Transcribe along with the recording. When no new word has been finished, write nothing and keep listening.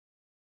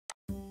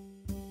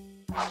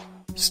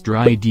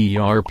Stride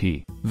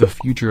ERP, the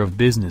future of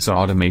business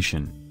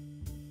automation.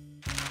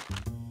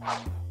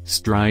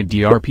 Stride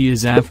ERP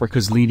is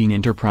Africa's leading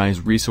enterprise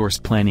resource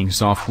planning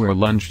software,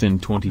 launched in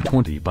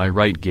 2020 by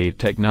RYTEGATE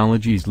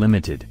Technologies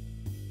Limited.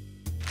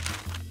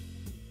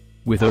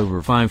 With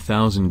over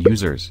 5,000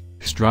 users,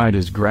 Stride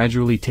is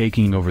gradually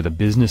taking over the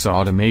business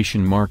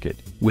automation market,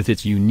 with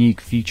its unique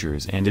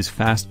features, and is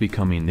fast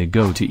becoming the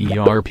go-to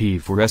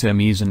ERP for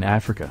SMEs in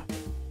Africa.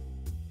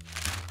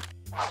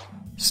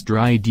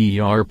 Stride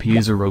ERP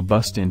is a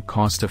robust and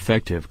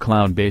cost-effective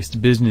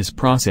cloud-based business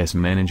process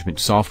management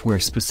software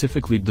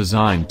specifically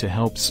designed to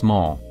help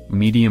small,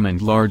 medium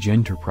and large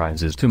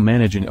enterprises to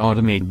manage and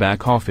automate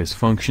back-office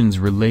functions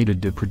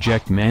related to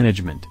project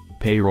management,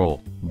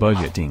 payroll,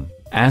 budgeting,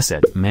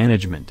 asset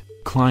management,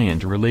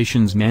 client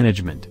relations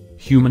management,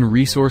 human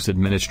resource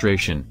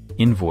administration,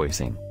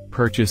 invoicing,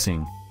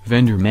 purchasing,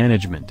 vendor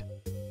management.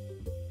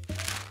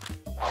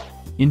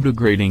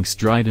 Integrating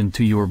Stride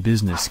into your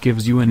business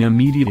gives you an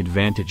immediate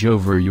advantage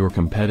over your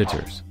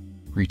competitors.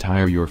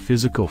 Retire your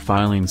physical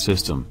filing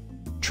system.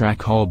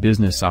 Track all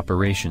business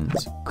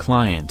operations,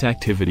 client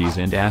activities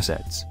and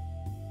assets.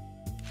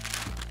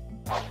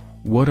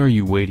 What are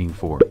you waiting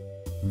for?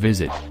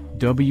 Visit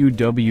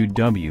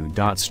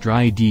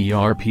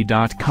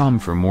www.stridederp.com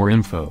for more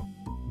info.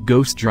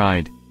 Go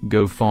Stride,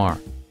 go far.